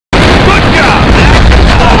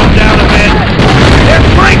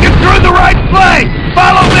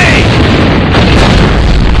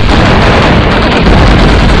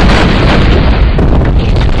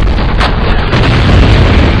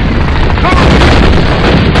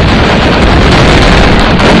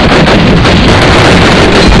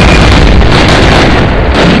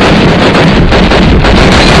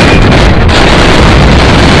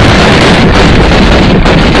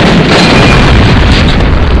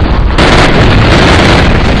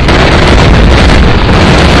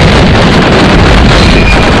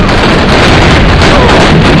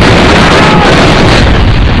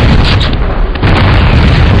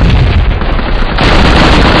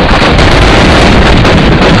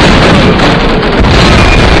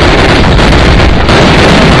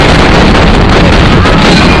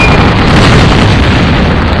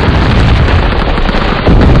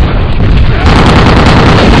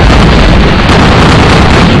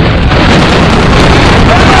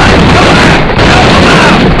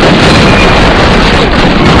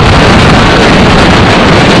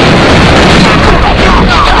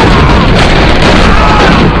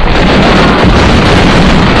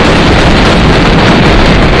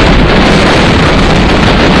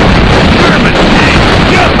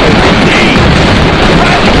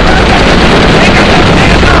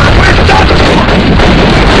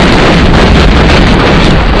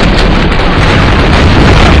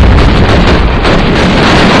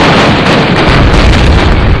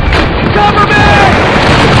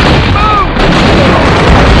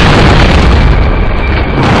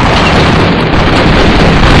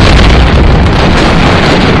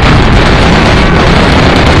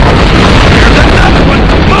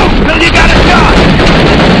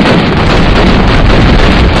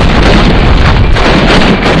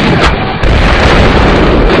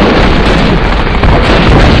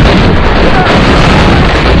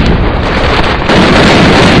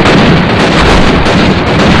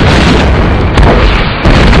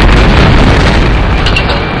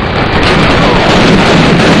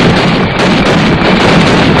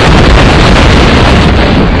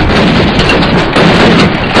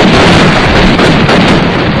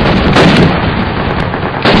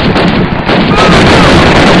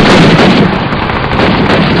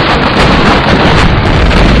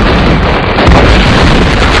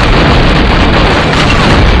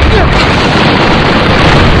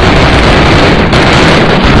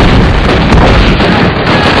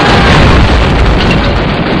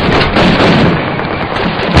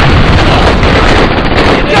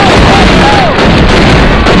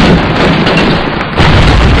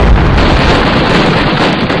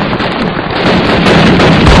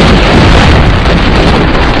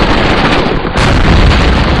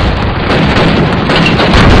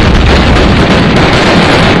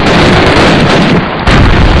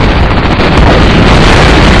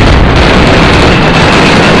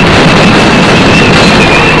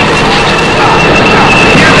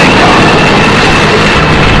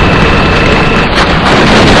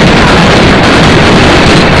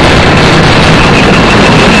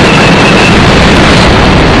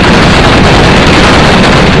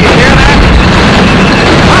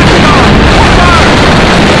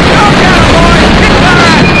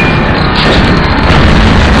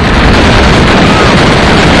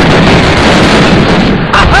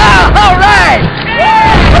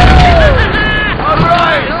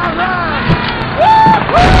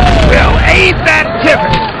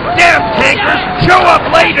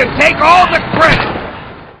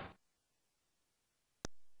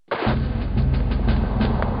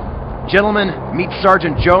Gentlemen, meet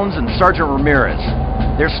Sergeant Jones and Sergeant Ramirez.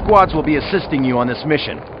 Their squads will be assisting you on this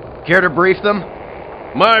mission. Care to brief them?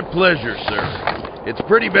 My pleasure, sir. It's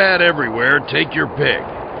pretty bad everywhere, take your pick.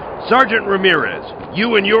 Sergeant Ramirez,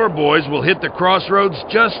 you and your boys will hit the crossroads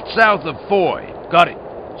just south of Foy. Got it.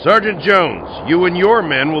 Sergeant Jones, you and your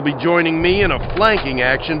men will be joining me in a flanking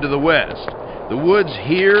action to the west. The woods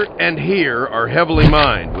here and here are heavily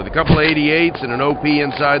mined, with a couple of 88s and an OP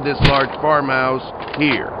inside this large farmhouse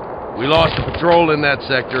here. We lost a patrol in that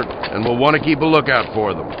sector, and we'll want to keep a lookout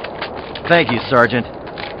for them. Thank you, Sergeant.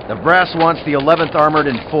 The brass wants the 11th Armored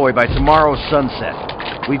in Foy by tomorrow's sunset.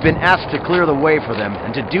 We've been asked to clear the way for them,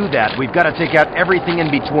 and to do that, we've got to take out everything in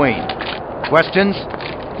between. Questions?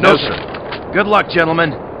 No, sir. Good luck,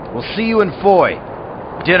 gentlemen. We'll see you in Foy.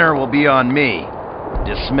 Dinner will be on me.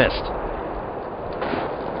 Dismissed.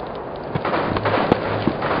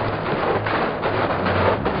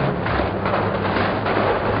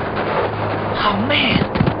 Oh, man.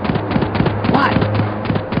 What?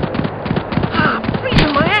 I'm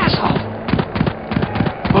freezing my ass off.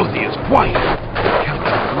 Both of you, quiet. Count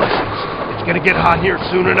your blessings. It's gonna get hot here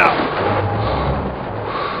soon enough.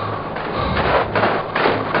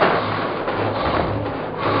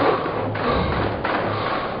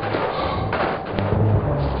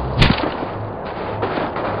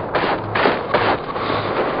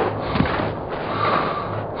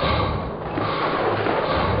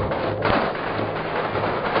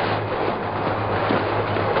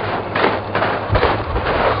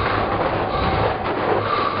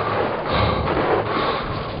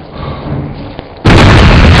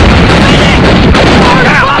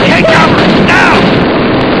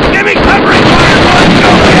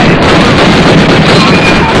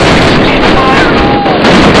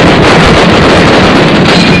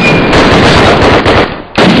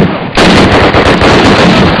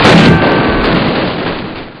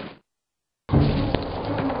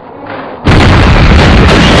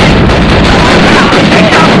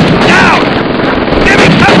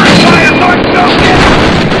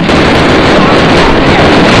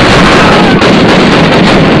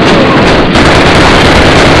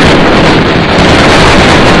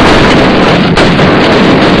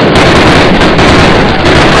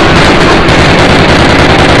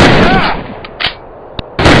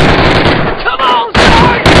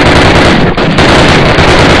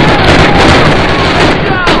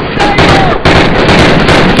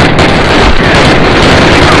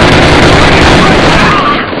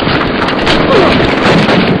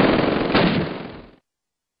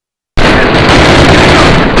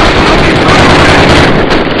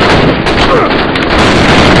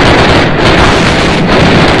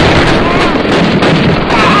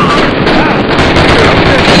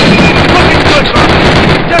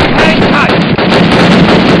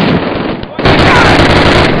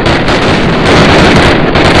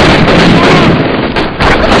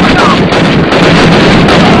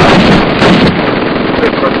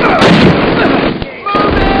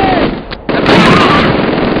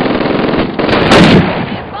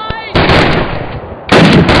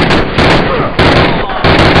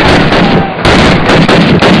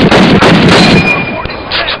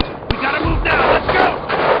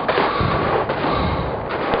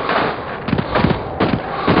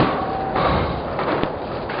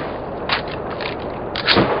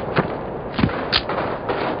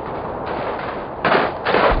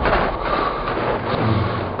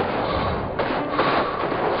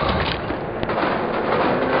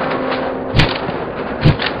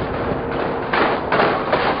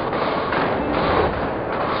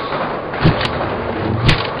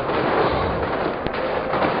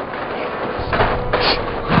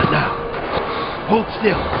 Hold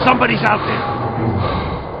still. Somebody's out there.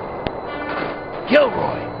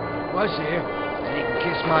 Gilroy. Was here, and he can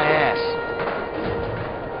kiss my ass.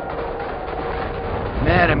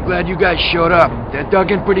 Man, I'm glad you guys showed up. They're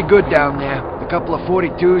dug in pretty good down there. A couple of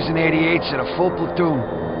 42s and 88s and a full platoon.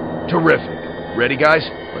 Terrific. Ready, guys?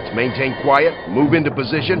 Let's maintain quiet, move into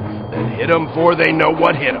position, then hit them before they know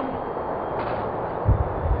what hit them.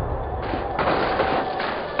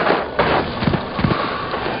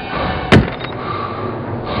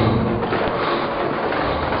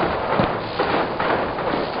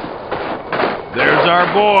 There's our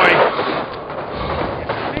boy.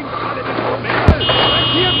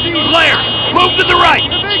 Blair, move to the right.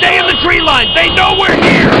 Stay in the tree line. They know we're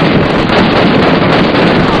here.